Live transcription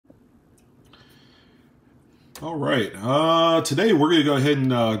All right, today we're going to go ahead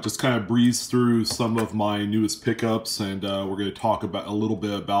and just kind of breeze through some of my newest pickups, and we're going to talk about a little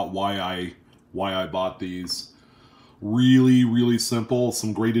bit about why I bought these. Really simple,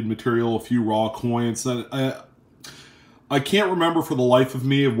 some graded material, a few raw coins. I can't remember for the life of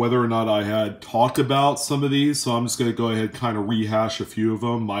me of whether or not I had talked about some of these, so I'm just going to go ahead and kind of rehash a few of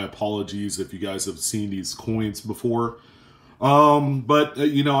them. My apologies if you guys have seen these coins before.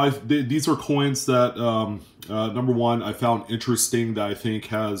 You know, these are coins that, number one, I found interesting, that I think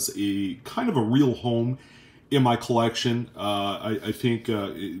has a kind of a real home in my collection. I think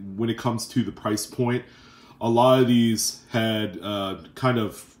when it comes to the price point, a lot of these had kind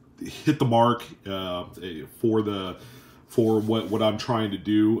of hit the mark for what I'm trying to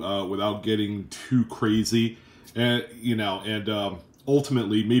do without getting too crazy, and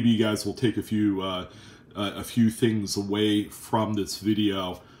ultimately maybe you guys will take a few things away from this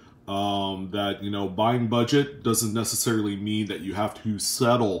video, that, you know, buying budget doesn't necessarily mean that you have to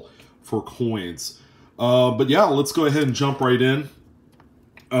settle for coins. But yeah, let's go ahead and jump right in.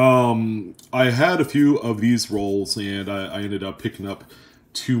 I had a few of these rolls, and I ended up picking up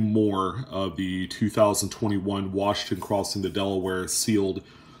two more of the 2021 Washington Crossing the Delaware sealed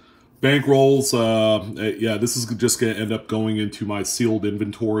bank rolls. Yeah, this is just going to end up going into my sealed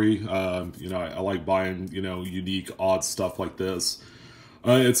inventory. You know, I like buying, you know, unique, odd stuff like this.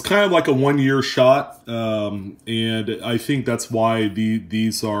 It's kind of like a one-year shot, and I think that's why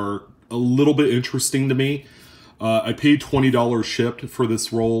these are a little bit interesting to me. I paid $20 shipped for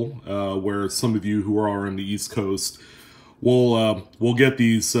this roll, where some of you who are on the East Coast we'll get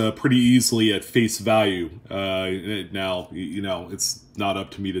these pretty easily at face value. Now, you know, it's not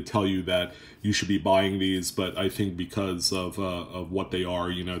up to me to tell you that you should be buying these, but I think because of what they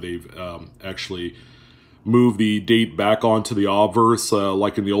are, you know, they've actually moved the date back onto the obverse,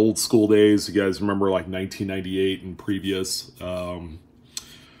 like in the old school days. You guys remember, like 1998 and previous.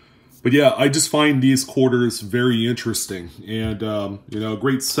 But yeah, I just find these quarters very interesting, and you know, a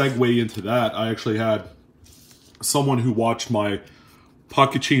great segue into that. I actually had someone who watched my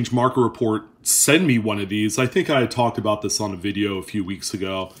pocket change market report send me one of these. I think I had talked about this on a video a few weeks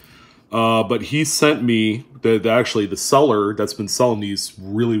ago, but he sent me actually the seller that's been selling these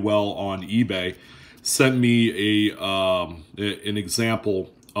really well on eBay sent me an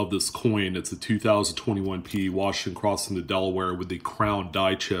example of this coin. It's a 2021p Washington Crossing the Delaware with the crown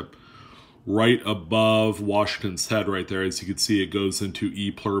die chip right above Washington's head right there. As you can see, it goes into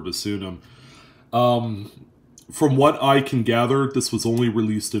E pluribus unum. From what I can gather, this was only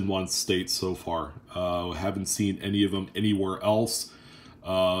released in one state so far. Haven't seen any of them anywhere else.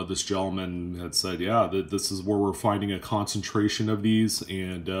 This gentleman had said, yeah, this is where we're finding a concentration of these,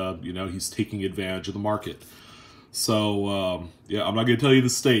 and you know, he's taking advantage of the market. So yeah, I'm not going to tell you the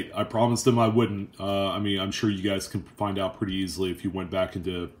state. I promised him I wouldn't. I mean, I'm sure you guys can find out pretty easily if you went back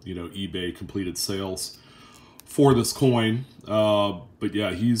into, you know, eBay completed sales for this coin. But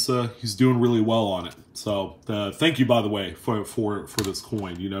yeah, he's doing really well on it. So thank you, by the way, for this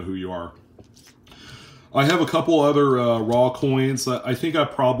coin. You know who you are. I have a couple other raw coins. I think I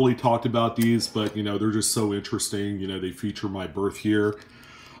probably talked about these, but you know, they're just so interesting. You know, they feature my birth year.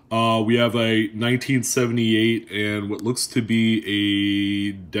 We have a 1978 and what looks to be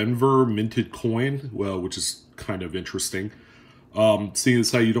a Denver minted coin, well, which is kind of interesting. Seeing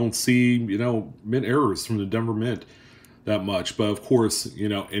as how you don't see, you know, mint errors from the Denver Mint that much. But of course, you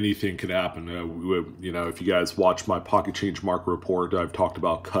know, anything could happen. You know, if you guys watch my pocket change market report, I've talked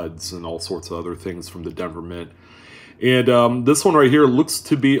about CUDs and all sorts of other things from the Denver Mint. And this one right here looks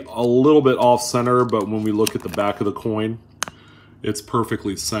to be a little bit off center, but when we look at the back of the coin, it's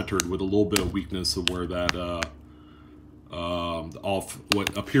perfectly centered with a little bit of weakness of where that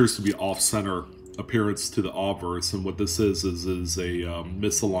what appears to be off center appearance to the obverse. And what this is a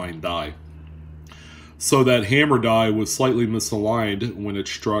misaligned die. So that hammer die was slightly misaligned when it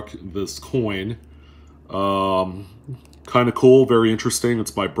struck this coin. Kind of cool, very interesting.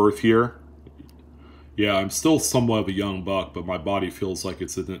 It's my birth year. Yeah, I'm still somewhat of a young buck, but my body feels like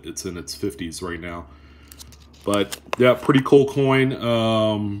it's in its 50s right now. But yeah, pretty cool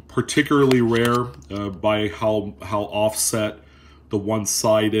coin. Particularly rare by how offset the one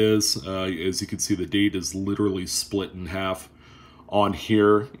side is. As you can see, the date is literally split in half on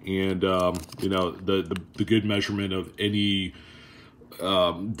here, and you know, the good measurement of any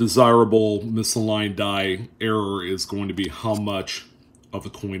desirable misaligned die error is going to be how much of the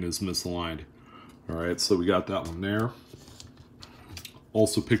coin is misaligned. All right, so we got that one there.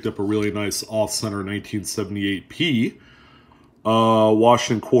 Also picked up a really nice off-center 1978p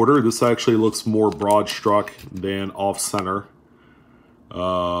Washington quarter. This actually looks more broad struck than off-center.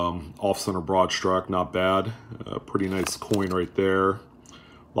 Off-center broad stroke, not bad. Pretty nice coin right there.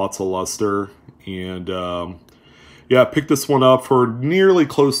 Lots of luster. And yeah, I picked this one up for nearly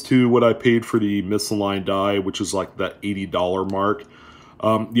close to what I paid for the misaligned die, which is like that $80 mark.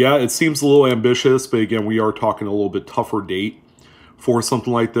 Yeah, it seems a little ambitious, but again, we are talking a little bit tougher date for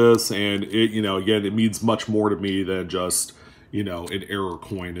something like this. And it, you know, again, it means much more to me than just, you know, an error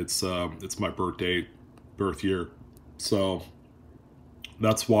coin. It's my birth year. So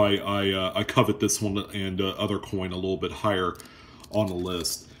that's why I covet this one and other coin a little bit higher on the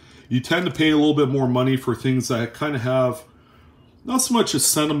list. You tend to pay a little bit more money for things that kind of have not so much a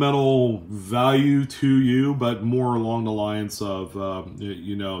sentimental value to you, but more along the lines of,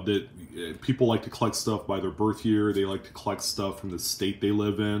 you know, that people like to collect stuff by their birth year. They like to collect stuff from the state they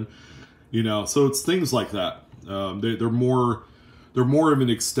live in, you know, so it's things like that. They're more of an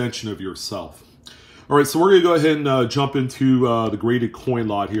extension of yourself. All right, so we're gonna go ahead and jump into the graded coin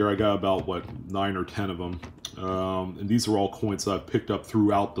lot here. I got about, what, 9 or 10 of them. And these are all coins that I've picked up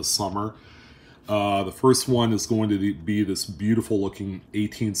throughout the summer. The first one is going to be this beautiful looking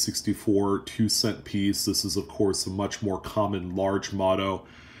 1864 2-cent piece. This is, of course, a much more common large motto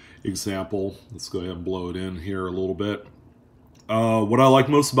example. Let's go ahead and blow it in here a little bit. What I like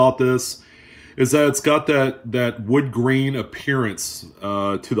most about this is that it's got that wood grain appearance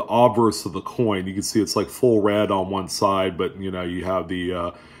to the obverse of the coin. You can see it's like full red on one side, but you know, you have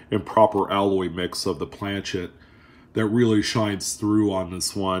the improper alloy mix of the planchet that really shines through on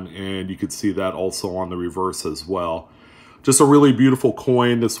this one, and you can see that also on the reverse as well. Just a really beautiful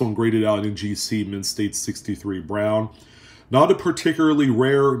coin. This one graded out in GC Mint State 63 Brown. Not a particularly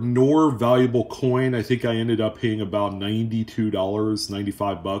rare nor valuable coin. I think I ended up paying about $92,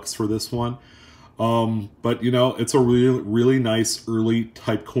 95 bucks for this one. But you know, it's a really nice early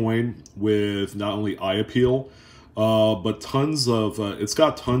type coin with not only eye appeal, but tons of, it's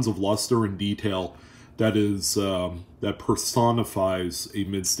got tons of luster and detail that is, that personifies a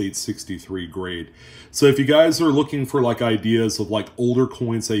Mid-State 63 grade. So if you guys are looking for like ideas of like older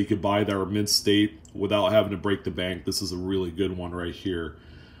coins that you could buy that are Mid-State without having to break the bank, this is a really good one right here.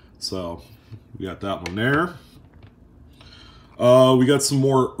 So we got that one there. We got some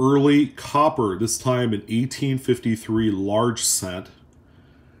more early copper, this time an 1853 large cent.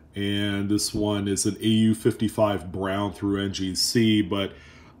 And this one is an AU55 brown through NGC, but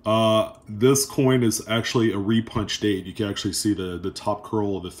this coin is actually a repunch date. You can actually see the top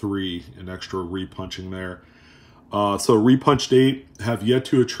curl of the 3, an extra repunching there. So repunch date, have yet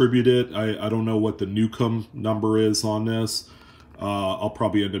to attribute it. I don't know what the Newcomb number is on this. I'll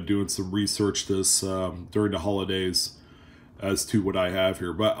probably end up doing some research this during the holidays as to what I have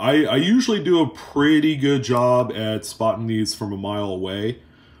here. But I usually do a pretty good job at spotting these from a mile away.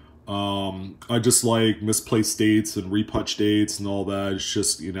 I just like misplaced dates and repunch dates and all that. It's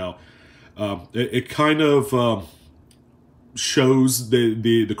just, you know, it kind of shows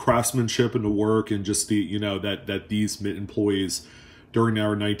the craftsmanship and the work and just the, you know, that these mint employees during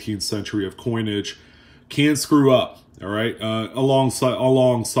our 19th century of coinage can screw up. All right,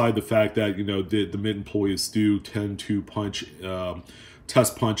 alongside the fact that, you know, the mint employees do tend to punch,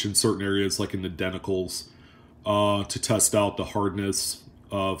 test punch in certain areas like in the denticles, to test out the hardness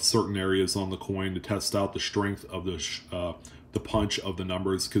of certain areas on the coin, to test out the strength of the punch of the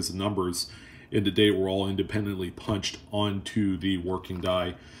numbers, because the numbers in the date were all independently punched onto the working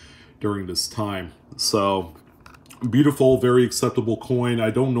die during this time. So beautiful, very acceptable coin.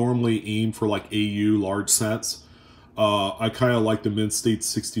 I don't normally aim for like AU large cents. I kind of like the Mint State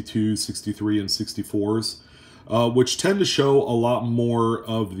 62, 63, and 64s, which tend to show a lot more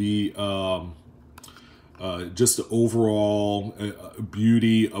of the just the overall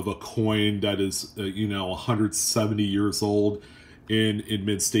beauty of a coin that is, you know, 170 years old in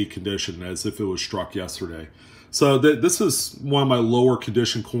mid-state condition, as if it was struck yesterday. So this is one of my lower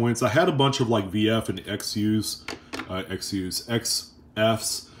condition coins. I had a bunch of like VF and XFs,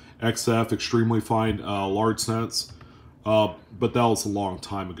 XF, extremely fine large cents, but that was a long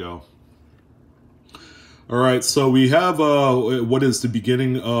time ago. All right, so we have what is the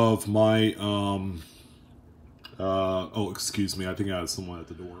beginning of my oh, excuse me, I think I had someone at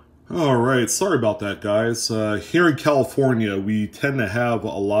the door. All right, sorry about that, guys. Here in California, we tend to have a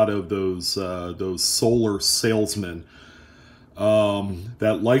lot of those solar salesmen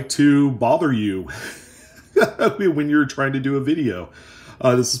that like to bother you when you're trying to do a video.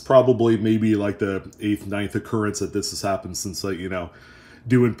 This is probably maybe like the 8th, 9th occurrence that this has happened since, you know,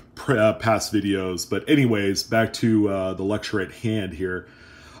 doing past videos. But anyways, back to the lecture at hand here.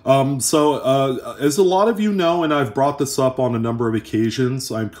 So as a lot of you know, and I've brought this up on a number of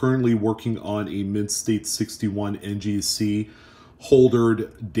occasions, I'm currently working on a Mint State 61 NGC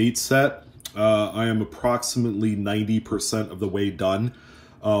holdered date set. I am approximately 90% of the way done.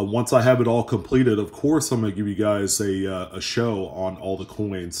 Once I have it all completed, of course, I'm going to give you guys a show on all the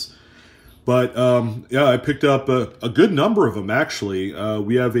coins. But yeah, I picked up a good number of them, actually.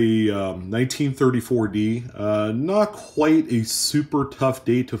 We have a 1934D, not quite a super tough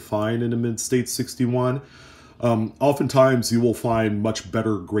date to find in a Mid-State 61. Oftentimes, you will find much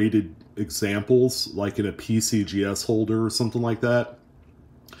better graded examples, like in a PCGS holder or something like that.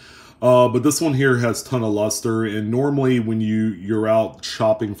 But this one here has a ton of luster, and normally when you're out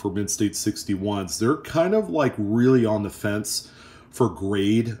shopping for Mid-State 61s, they're kind of like really on the fence for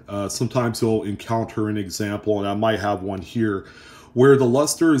grade. Sometimes you'll encounter an example, and I might have one here, where the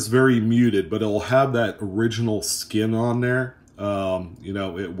luster is very muted, but it'll have that original skin on there. You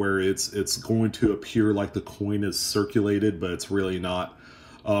know, where it's going to appear like the coin is circulated, but it's really not.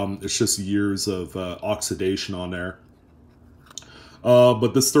 It's just years of oxidation on there.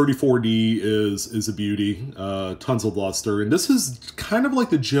 But this 34D is a beauty, tons of luster, and this is kind of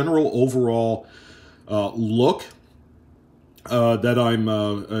like the general overall look that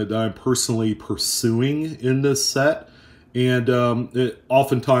I'm personally pursuing in this set. And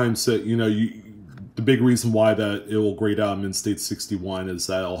oftentimes, you know, the big reason why that it will grade out Mid-State 61 is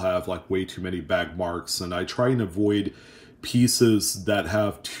that it'll have like way too many bag marks, and I try and avoid pieces that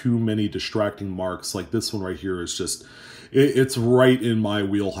have too many distracting marks. Like this one right here is just, it's right in my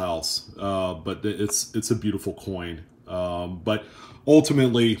wheelhouse. But it's a beautiful coin. But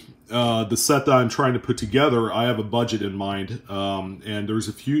ultimately, the set that I'm trying to put together, I have a budget in mind, and there's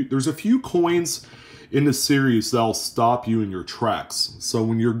a few coins in the series that'll stop you in your tracks. So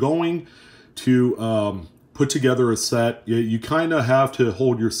when you're going to put together a set, you kind of have to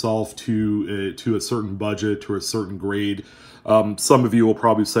hold yourself to a certain budget, to a certain grade. Some of you will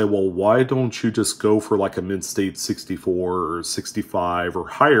probably say, well, why don't you just go for like a Mid-State 64 or 65 or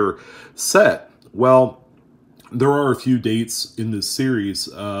higher set? Well, there are a few dates in this series.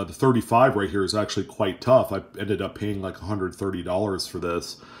 The 35 right here is actually quite tough. I ended up paying like $130 for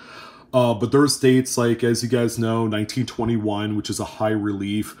this. But there's dates like, as you guys know, 1921, which is a high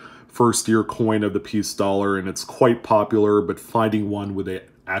relief first year coin of the piece dollar, and it's quite popular, but finding one with an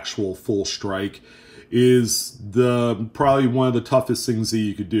actual full strike is probably one of the toughest things that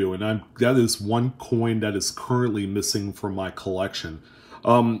you could do. And that is one coin that is currently missing from my collection.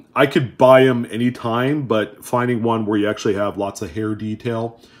 I could buy them anytime, but finding one where you actually have lots of hair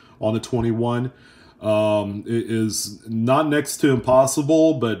detail on the 21 is not next to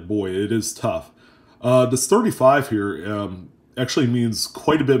impossible, but boy, it is tough. This 35 here actually means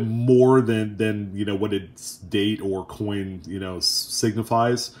quite a bit more than you know what its date or coin, you know,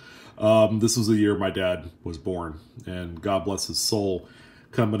 signifies. This was the year my dad was born, and God bless his soul.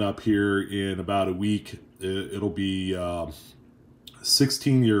 Coming up here in about a week, it'll be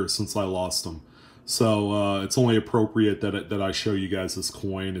 16 years since I lost him. So it's only appropriate that I show you guys this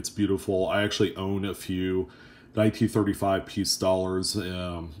coin. It's beautiful. I actually own a few 1935 piece dollars.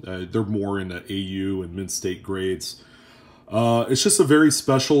 They're more in the AU and Mid-State grades. It's just a very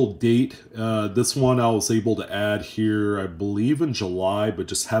special date. This one I was able to add here, I believe in July, but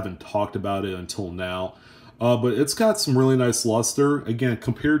just haven't talked about it until now. But it's got some really nice luster. Again,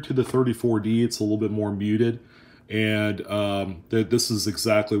 compared to the 34D, it's a little bit more muted. And this is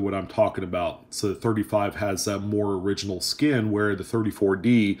exactly what I'm talking about. So the 35 has that more original skin, where the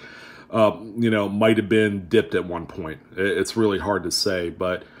 34D, you know, might have been dipped at one point. It's really hard to say,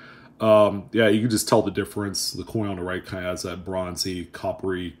 but yeah, you can just tell the difference. The coin on the right kind of has that bronzy,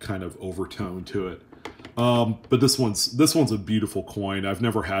 coppery kind of overtone to it. But this one's a beautiful coin. I've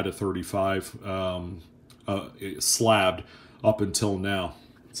never had a 35 slabbed up until now,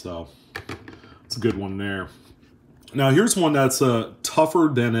 so it's a good one there. Now here's one that's tougher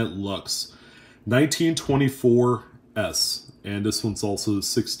than it looks. 1924S, and this one's also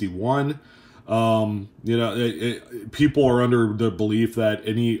 61. You know, people are under the belief that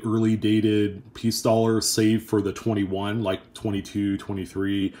any early dated piece dollar, save for the 21, like 22,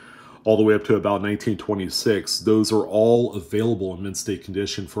 23, all the way up to about 1926, those are all available in Mid-State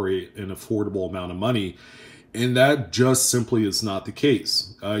condition for an affordable amount of money. And that just simply is not the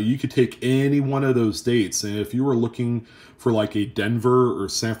case. You could take any one of those dates, and if you were looking for like a Denver or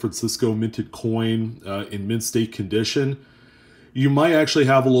San Francisco minted coin in Mid-State condition, you might actually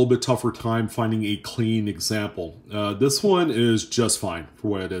have a little bit tougher time finding a clean example. This one is just fine for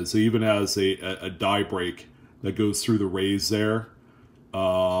what it is. It even has a die break that goes through the raise there.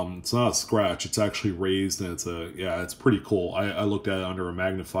 It's not a scratch, it's actually raised, and it's pretty cool. I looked at it under a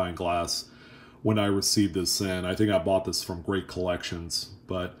magnifying glass when I received this in. I think I bought this from Great Collections,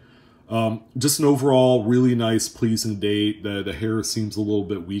 but Just an overall really nice, pleasing date. The hair seems a little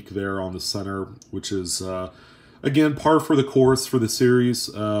bit weak there on the center, which is, again, par for the course for the series.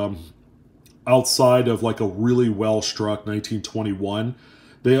 Outside of like a really well-struck 1921,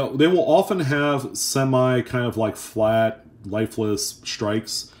 they will often have semi kind of like flat, lifeless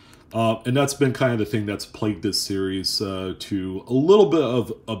strikes. And that's been kind of the thing that's plagued this series to a little bit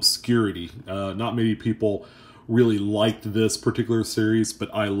of obscurity. Not many people really liked this particular series,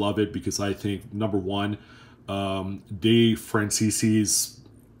 but I love it because I think, number one, Dave Francisi's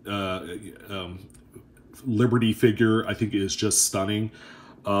Liberty figure, I think, is just stunning.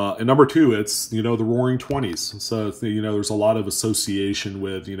 And number two, it's, you know, the Roaring 20s. So, you know, there's a lot of association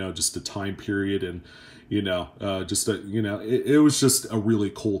with, you know, just a time period and, you know, it was just a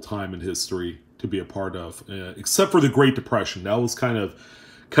really cool time in history to be a part of, except for the Great Depression. That was kind of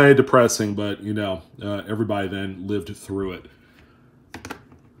depressing, but, you know, everybody then lived through it.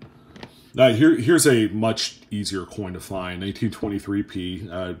 Now, here's a much easier coin to find,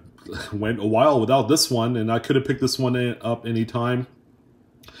 1923p. Went a while without this one, and I could have picked this one up anytime.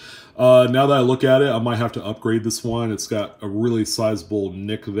 Now that I look at it, I might have to upgrade this one. It's got a really sizable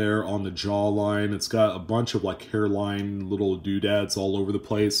nick there on the jawline. It's got a bunch of like hairline little doodads all over the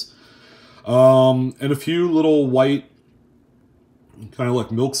place. And a few little white kind of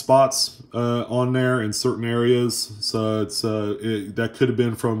like milk spots on there in certain areas. So it's that could have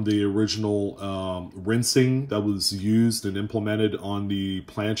been from the original rinsing that was used and implemented on the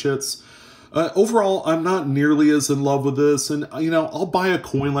planchets. Overall, I'm not nearly as in love with this, and, you know, I'll buy a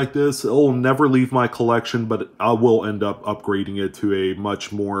coin like this. It'll never leave my collection, but I will end up upgrading it to a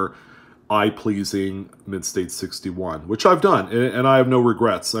much more eye-pleasing Mid-State 61, which I've done, and I have no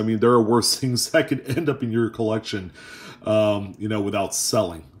regrets. I mean, there are worse things that could end up in your collection, you know, without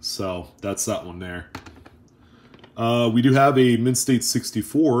selling. So that's that one there. We do have a Mid-State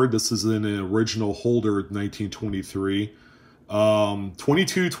 64. This is an original holder, 1923.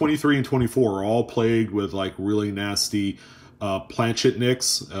 22, 23, and 24 are all plagued with like really nasty planchet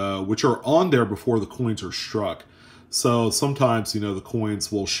nicks, which are on there before the coins are struck. So sometimes, you know, the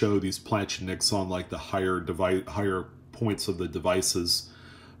coins will show these planchet nicks on like the higher points of the devices.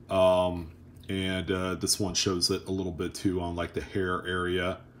 This one shows it a little bit too on like the hair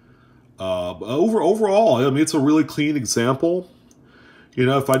area. But overall, I mean, it's a really clean example. You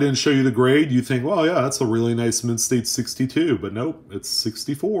know, if I didn't show you the grade, you think, well, yeah, that's a really nice Mid-State 62. But nope, it's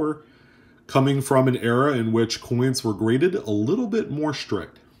 64. Coming from an era in which coins were graded a little bit more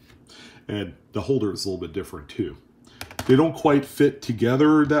strict. And the holder is a little bit different too. They don't quite fit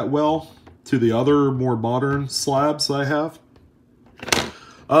together that well to the other more modern slabs I have.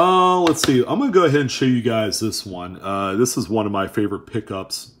 Let's see. I'm going to go ahead and show you guys this one. This is one of my favorite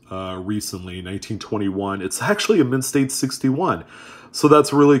pickups recently, 1921. It's actually a Mid-State 61. So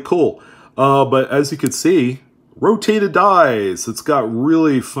that's really cool. But as you can see, rotated dies. It's got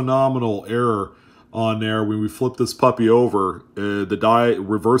really phenomenal error on there. When we flip this puppy over, the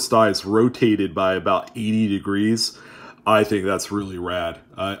reverse die is rotated by about 80 degrees. I think that's really rad.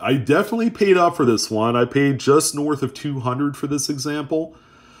 I definitely paid up for this one. I paid just north of 200 for this example.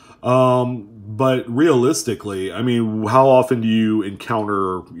 But realistically, I mean, how often do you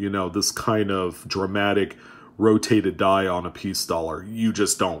encounter, you know, this kind of dramatic rotated die on a piece dollar? You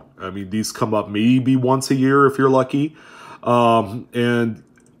just don't. I mean, these come up maybe once a year if you're lucky. And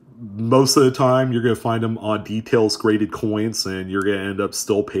most of the time you're going to find them on details graded coins, and you're going to end up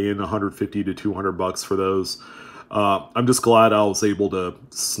still paying 150 to 200 bucks for those. I'm just glad I was able to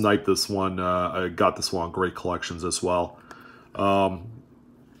snipe this one. I got this one on Great Collections as well.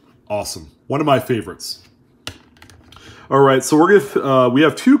 Awesome. One of my favorites. All right, so we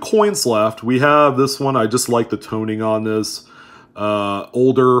have two coins left. We have this one. I just like the toning on this.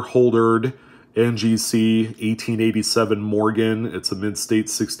 Older holdered NGC 1887 Morgan. It's a Mid-State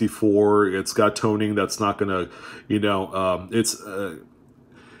 64. It's got toning that's not going to, you know, it's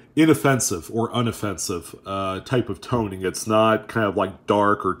inoffensive or unoffensive type of toning. It's not kind of like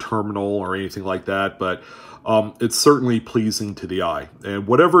dark or terminal or anything like that, but it's certainly pleasing to the eye. And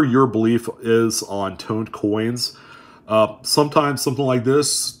whatever your belief is on toned coins, sometimes something like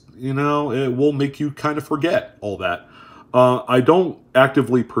this, you know, it will make you kind of forget all that. I don't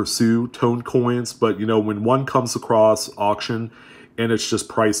actively pursue toned coins, but, you know, when one comes across auction and it's just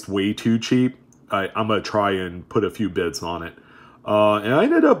priced way too cheap, I'm going to try and put a few bids on it. And I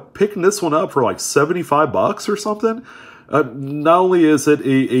ended up picking this one up for like 75 bucks or something. Not only is it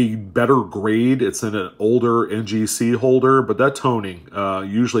a better grade, it's in an older NGC holder, but that toning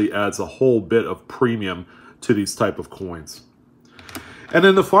usually adds a whole bit of premium to these type of coins. And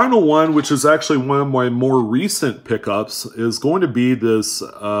then the final one, which is actually one of my more recent pickups, is going to be this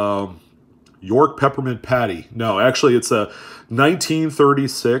York Peppermint Patty. No, actually it's a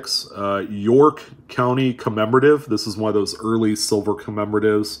 1936 York County commemorative. This is one of those early silver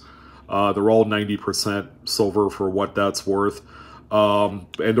commemoratives. They're all 90% silver for what that's worth. And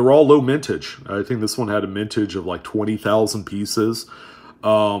they're all low mintage. I think this one had a mintage of like 20,000 pieces.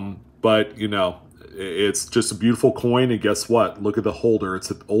 But, you know, it's just a beautiful coin. And guess what? Look at the holder. It's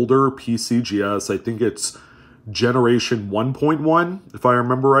an older PCGS. I think it's generation 1.1, if I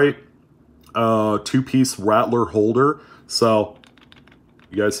remember right. Two-piece rattler holder. So,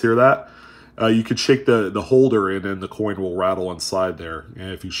 you guys hear that? You could shake the holder and then the coin will rattle inside there.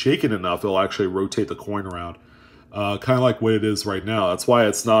 And if you shake it enough, it'll actually rotate the coin around. Kind of like what it is right now. That's why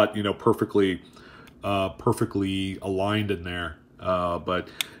it's not, you know, perfectly aligned in there. But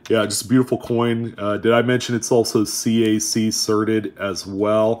yeah, just a beautiful coin. Did I mention it's also CAC certed as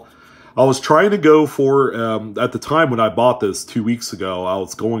well? I was trying to go for, at the time when I bought this 2 weeks ago, I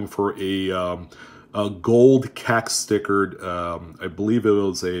was going for a gold CAC stickered, I believe it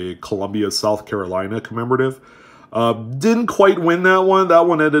was a Columbia, South Carolina commemorative. Didn't quite win that one. That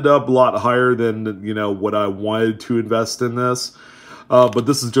one ended up a lot higher than, you know, what I wanted to invest in this. But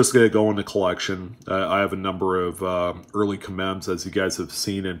this is just going to go in the collection. I have a number of early commems, as you guys have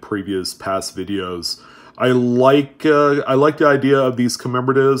seen in past videos. I like the idea of these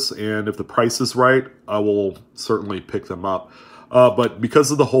commemoratives, and if the price is right, I will certainly pick them up. But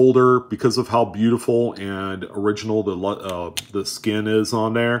because of the holder, because of how beautiful and original the skin is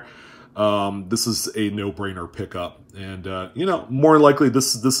on there, this is a no-brainer pickup. And you know, more likely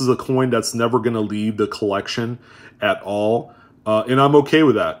this is a coin that's never going to leave the collection at all. And I'm okay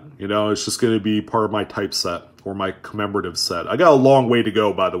with that. You know, it's just going to be part of my type set or my commemorative set. I got a long way to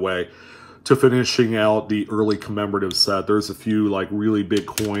go, by the way, to finishing out the early commemorative set. There's a few like really big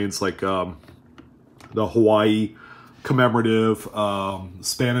coins, like the Hawaii commemorative,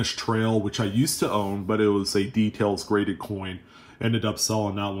 Spanish Trail, which I used to own, but it was a details graded coin. Ended up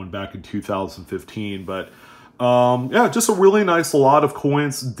selling that one back in 2015. But yeah, just a really nice lot of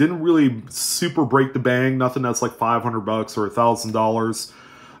coins. Didn't really super break the bank. Nothing that's like $500 or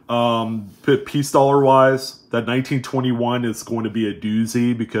 $1,000. Piece dollar wise, that 1921 is going to be a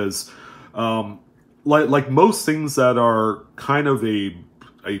doozy because like most things that are kind of a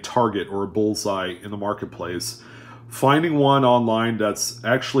target or a bullseye in the marketplace, finding one online that's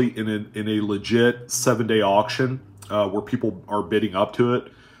actually in a legit 7-day auction where people are bidding up to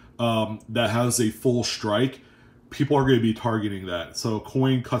it, that has a full strike, people are going to be targeting that. So a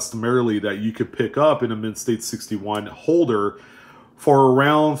coin customarily that you could pick up in a Mint State 61 holder for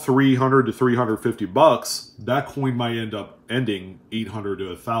around $300 to $350, that coin might end up ending $800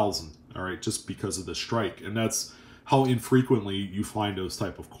 to $1,000. All right, just because of the strike, and that's how infrequently you find those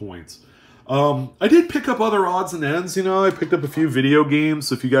type of coins. I did pick up other odds and ends. You know, I picked up a few video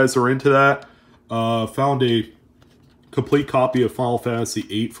games. If you guys are into that, found a complete copy of Final Fantasy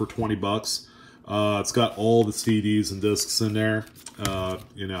VIII for 20 bucks. It's got all the CDs and discs in there.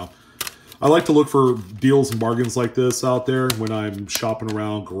 You know, I like to look for deals and bargains like this out there when I'm shopping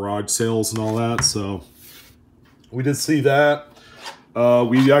around garage sales and all that. So we did see that.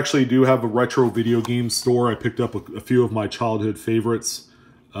 We actually do have a retro video game store. I picked up a few of my childhood favorites.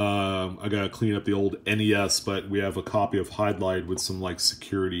 I gotta clean up the old NES, but we have a copy of Highlight with some like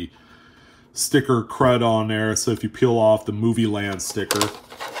security sticker crud on there. So if you peel off the Movie Land sticker,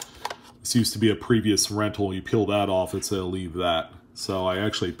 this used to be a previous rental, you peel that off, it's gonna leave that. So I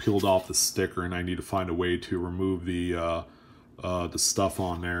actually peeled off the sticker, and I need to find a way to remove the stuff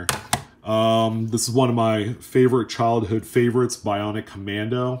on there. This is one of my favorite childhood favorites, Bionic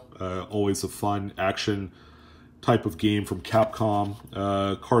Commando. Always a fun action type of game from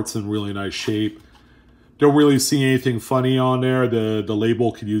Capcom. Cart's in really nice shape. Don't really see anything funny on there. The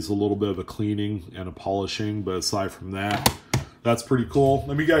label could use a little bit of a cleaning and a polishing, but aside from that, that's pretty cool.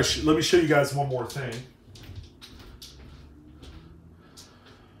 Let me show you guys one more thing.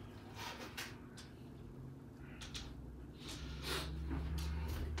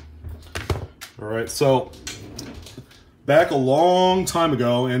 All right, so back a long time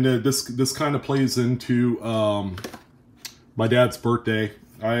ago, and this kind of plays into my dad's birthday.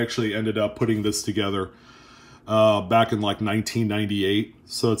 I actually ended up putting this together back in like 1998.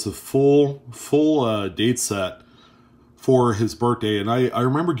 So it's a full date set for his birthday, and I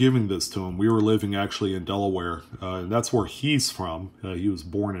remember giving this to him. We were living actually in Delaware, and that's where he's from. He was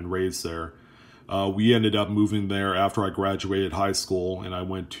born and raised there. We ended up moving there after I graduated high school, and I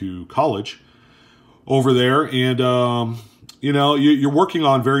went to college over there, and you know, you're working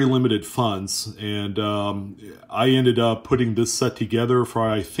on very limited funds, and I ended up putting this set together for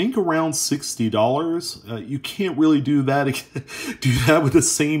I think around $60. You can't really do that with the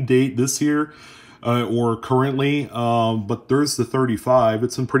same date this year or currently, but there's the 35.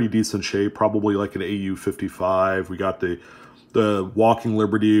 It's in pretty decent shape, probably like an AU 55. We got the Walking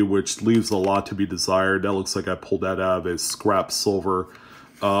Liberty, which leaves a lot to be desired. That looks like I pulled that out of a scrap silver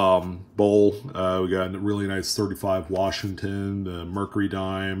bowl. We got a really nice 35 Washington, the Mercury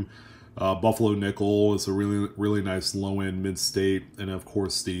Dime, Buffalo Nickel is a really nice low end mid state, and of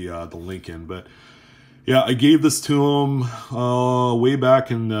course the Lincoln. But yeah, I gave this to him way back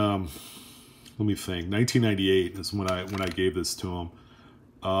in let me think, 1998 is when I gave this to him,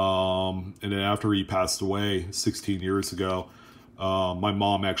 and then after he passed away 16 years ago. My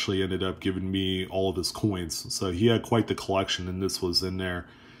mom actually ended up giving me all of his coins. So he had quite the collection, and this was in there.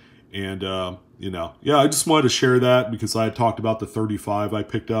 And, you know, yeah, I just wanted to share that because I had talked about the 35 I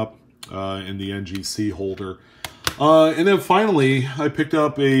picked up in the NGC holder. And then finally, I picked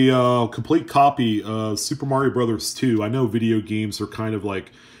up a complete copy of Super Mario Brothers 2. I know video games are kind of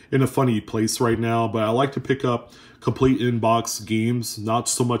like in a funny place right now, but I like to pick up complete in-box games, not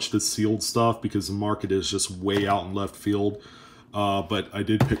so much the sealed stuff because the market is just way out in left field. But I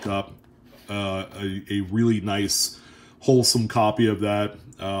did pick up a really nice, wholesome copy of that,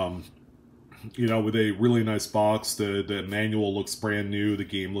 you know, with a really nice box. The manual looks brand new. The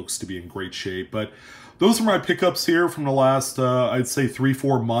game looks to be in great shape. But those are my pickups here from the last, I'd say,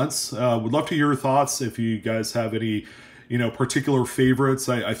 3-4 months. Would love to hear your thoughts if you guys have any, you know, particular favorites.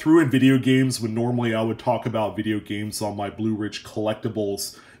 I threw in video games when normally I would talk about video games on my Blue Ridge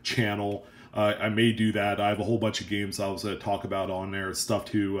Collectibles channel. I may do that. I have a whole bunch of games I was going to talk about on there, stuff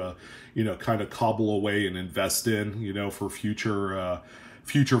to, you know, kind of cobble away and invest in, you know, for future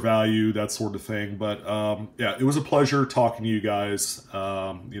value, that sort of thing. But yeah, it was a pleasure talking to you guys.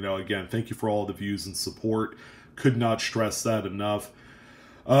 You know, again, thank you for all the views and support. Could not stress that enough.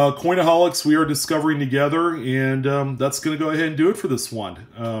 Coinaholics, we are discovering together, and that's going to go ahead and do it for this one.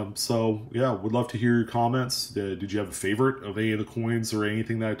 So yeah, would love to hear your comments. Did you have a favorite of any of the coins or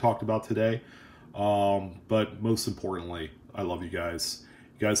anything that I talked about today? But most importantly, I love you guys.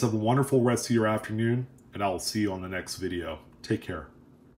 You guys have a wonderful rest of your afternoon, and I'll see you on the next video. Take care.